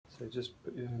So just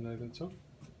put your hand over the top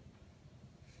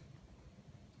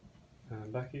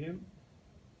and back again,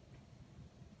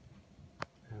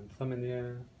 and thumb in the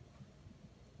air,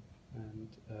 and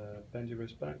bend your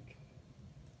wrist back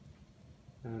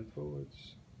and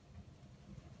forwards.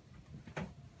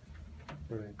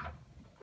 Brilliant.